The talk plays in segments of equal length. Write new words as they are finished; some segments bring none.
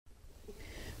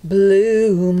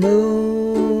Blue moon,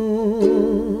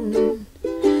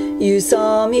 you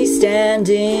saw me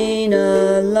standing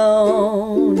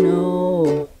alone,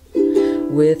 oh,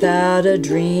 without a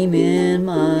dream in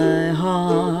my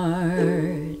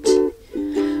heart,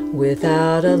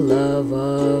 without a love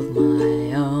of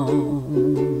my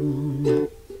own.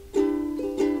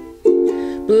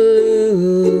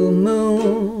 Blue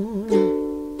moon,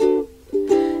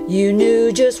 you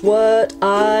knew just what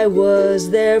I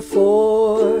was there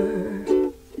for.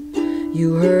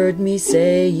 You heard me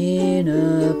saying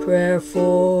a prayer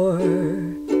for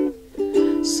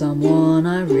someone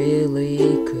I really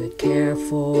could care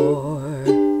for.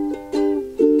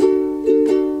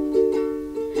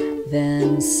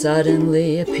 Then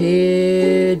suddenly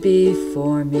appeared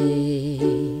before me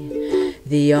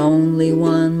the only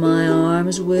one my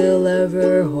arms will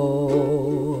ever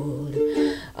hold.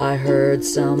 I heard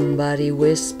somebody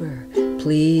whisper,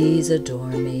 "Please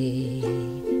adore me."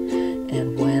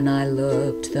 And when I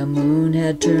looked, the moon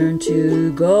had turned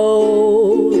to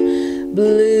gold.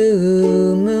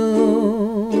 Blue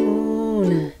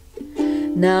moon,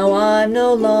 now I'm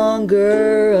no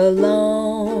longer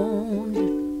alone,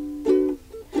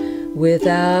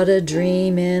 without a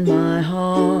dream in my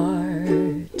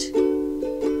heart,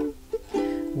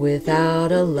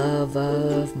 without a love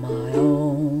of my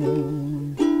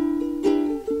own.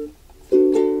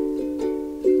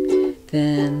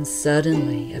 Then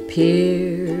suddenly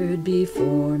appeared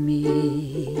before me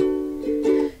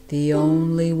the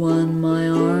only one my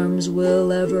arms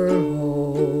will ever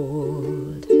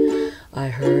hold. I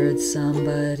heard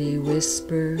somebody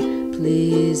whisper,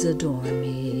 "Please adore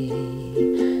me."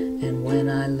 And when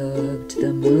I looked,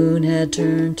 the moon had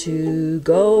turned to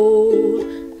gold.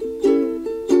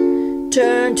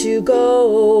 Turned to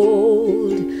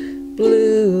gold.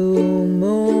 Blue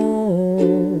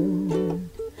moon,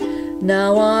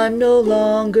 now I'm no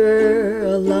longer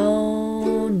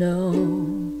alone, no,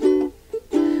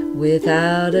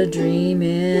 without a dream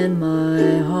in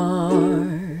my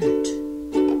heart,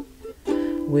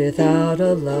 without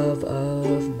a love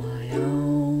of my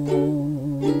own.